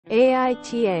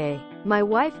AITA. My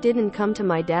wife didn't come to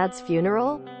my dad's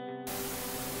funeral?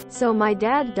 So my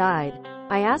dad died.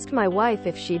 I asked my wife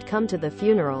if she'd come to the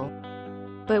funeral,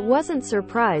 but wasn't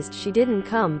surprised she didn't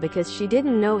come because she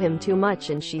didn't know him too much,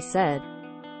 and she said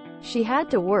she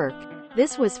had to work.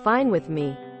 This was fine with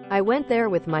me. I went there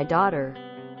with my daughter.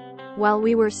 While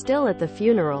we were still at the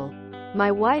funeral, my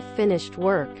wife finished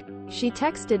work. She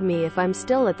texted me if I'm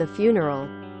still at the funeral.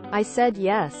 I said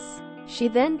yes. She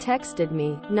then texted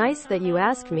me, "Nice that you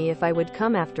asked me if I would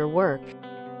come after work."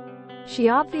 She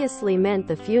obviously meant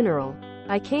the funeral.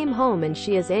 I came home and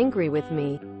she is angry with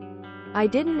me. I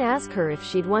didn't ask her if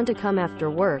she'd want to come after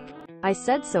work. I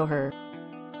said so her.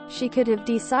 She could have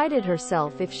decided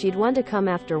herself if she'd want to come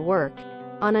after work.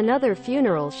 On another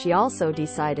funeral she also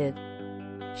decided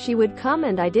she would come,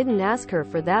 and I didn't ask her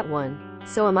for that one.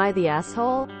 So am I the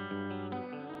asshole?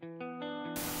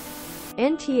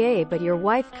 NTA, but your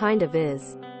wife kind of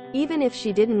is. Even if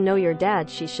she didn't know your dad,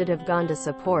 she should have gone to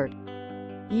support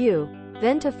you.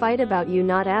 Then to fight about you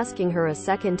not asking her a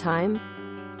second time?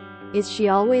 Is she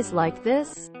always like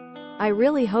this? I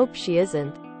really hope she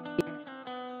isn't.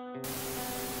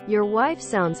 Your wife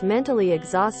sounds mentally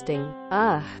exhausting.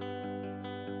 Ugh.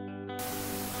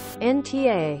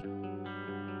 NTA.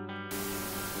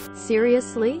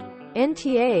 Seriously?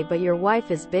 NTA, but your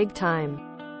wife is big time.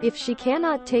 If she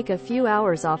cannot take a few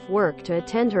hours off work to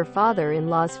attend her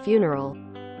father-in-law's funeral,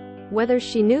 whether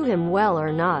she knew him well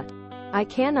or not, I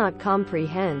cannot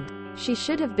comprehend. She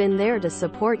should have been there to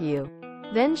support you.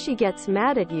 Then she gets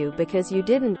mad at you because you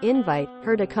didn't invite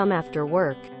her to come after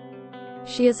work.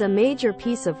 She is a major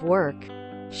piece of work.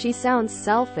 She sounds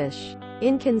selfish,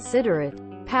 inconsiderate,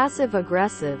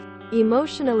 passive-aggressive,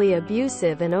 emotionally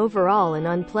abusive, and overall an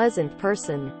unpleasant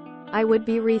person. I would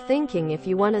be rethinking if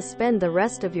you want to spend the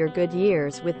rest of your good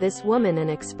years with this woman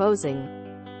and exposing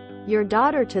your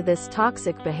daughter to this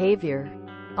toxic behavior.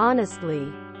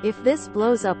 Honestly, if this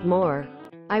blows up more,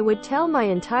 I would tell my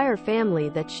entire family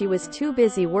that she was too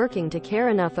busy working to care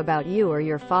enough about you or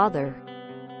your father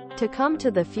to come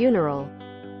to the funeral.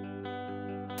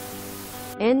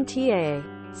 NTA.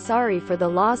 Sorry for the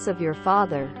loss of your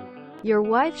father. Your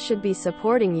wife should be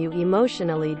supporting you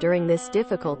emotionally during this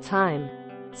difficult time.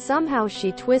 Somehow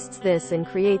she twists this and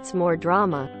creates more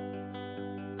drama.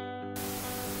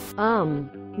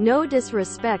 No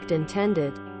disrespect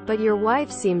intended, but your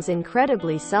wife seems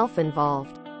incredibly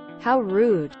self-involved. How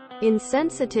rude,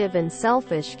 insensitive, and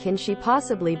selfish can she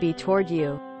possibly be toward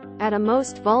you at a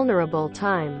most vulnerable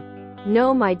time?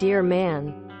 No, my dear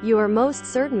man, you are most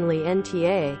certainly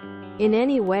NTA. In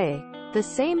any way, the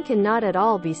same cannot at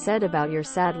all be said about your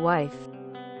sad wife.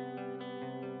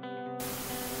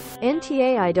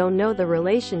 NTA. I don't know the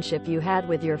relationship you had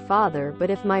with your father,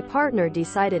 but if my partner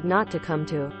decided not to come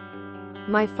to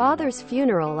my father's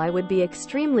funeral, I would be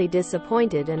extremely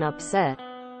disappointed and upset.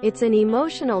 It's an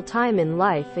emotional time in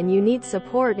life and you need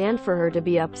support, and for her to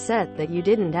be upset that you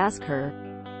didn't ask her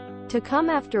to come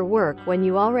after work when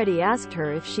you already asked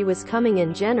her if she was coming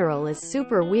in general is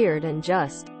super weird and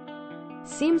just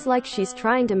seems like she's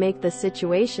trying to make the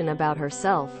situation about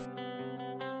herself.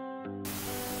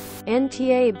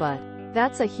 NTA. But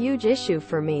that's a huge issue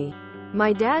for me.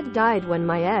 My dad died when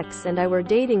my ex and I were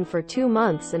dating for 2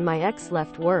 months, and my ex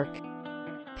left work,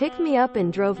 picked me up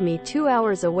and drove me 2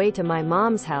 hours away to my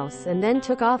mom's house, and then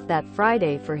took off that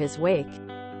Friday for his wake.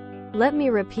 Let me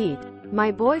repeat,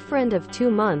 my boyfriend of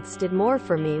 2 months did more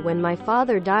for me when my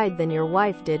father died than your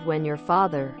wife did when your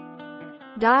father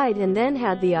died, and then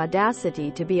had the audacity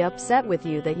to be upset with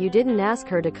you that you didn't ask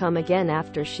her to come again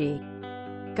after she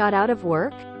got out of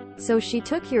work? So she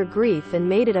took your grief and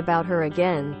made it about her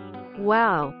again.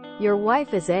 Wow, your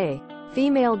wife is a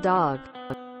female dog.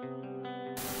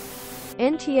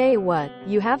 NTA. What,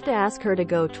 you have to ask her to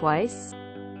go twice?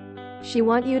 She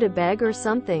want you to beg or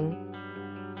something?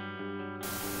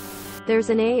 There's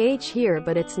an here,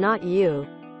 but it's not you.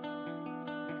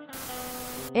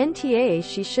 NTA.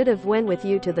 She should have went with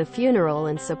you to the funeral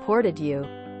and supported you,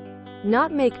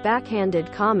 not make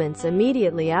backhanded comments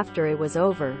immediately after it was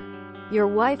over. Your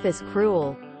wife is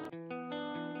cruel.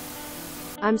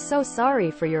 I'm so sorry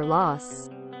for your loss.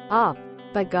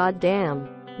 But goddamn,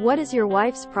 what is your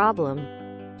wife's problem?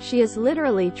 She is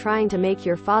literally trying to make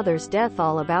your father's death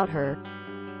all about her.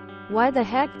 Why the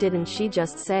heck didn't she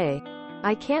just say,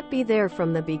 I can't be there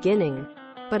from the beginning,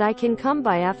 but I can come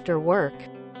by after work?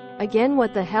 Again,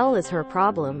 what the hell is her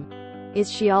problem?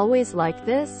 Is she always like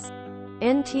this?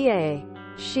 NTA.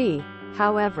 She,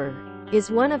 however, is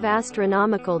one of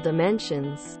astronomical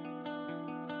dimensions.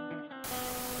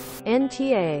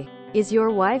 NTA. Is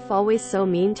your wife always so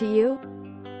mean to you?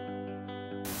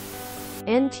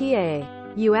 NTA.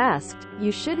 You asked,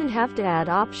 you shouldn't have to add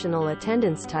optional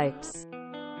attendance types.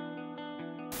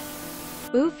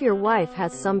 Oof, your wife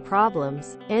has some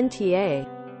problems. NTA.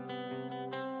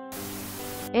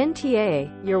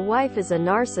 NTA, your wife is a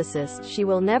narcissist, she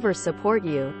will never support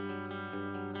you.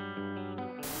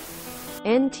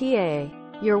 NTA,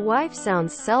 your wife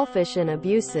sounds selfish and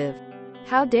abusive.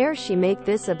 How dare she make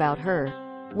this about her,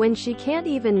 when she can't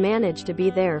even manage to be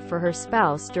there for her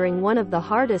spouse during one of the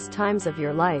hardest times of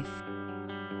your life.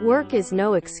 Work is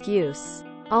no excuse.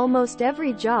 Almost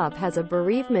every job has a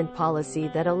bereavement policy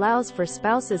that allows for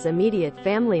spouse's immediate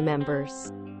family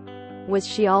members. Was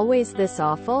she always this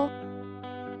awful?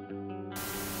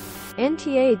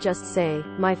 NTA, just say,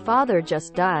 my father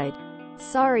just died.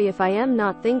 Sorry if I am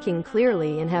not thinking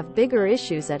clearly and have bigger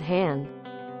issues at hand.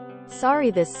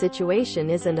 Sorry, this situation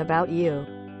isn't about you.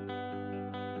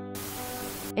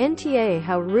 NTA,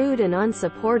 how rude and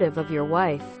unsupportive of your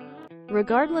wife.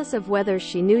 Regardless of whether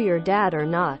she knew your dad or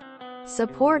not,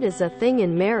 support is a thing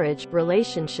in marriage,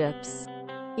 relationships.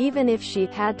 Even if she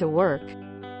had to work,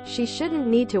 she shouldn't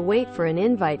need to wait for an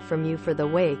invite from you for the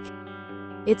wake.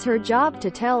 It's her job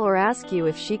to tell or ask you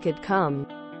if she could come.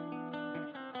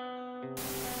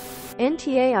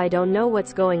 NTA, I don't know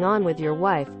what's going on with your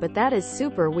wife, but that is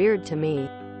super weird to me.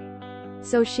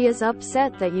 So she is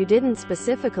upset that you didn't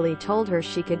specifically told her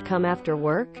she could come after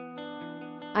work?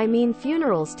 I mean,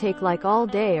 funerals take like all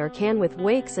day, or can with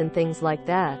wakes and things like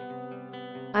that.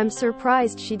 I'm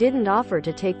surprised she didn't offer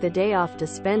to take the day off to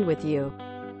spend with you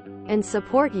and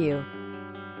support you.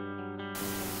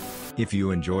 If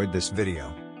you enjoyed this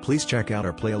video, please check out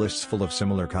our playlists full of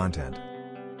similar content.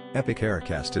 Epic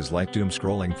Haircast is like doom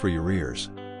scrolling for your ears.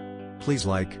 Please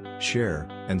like, share,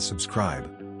 and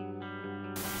subscribe.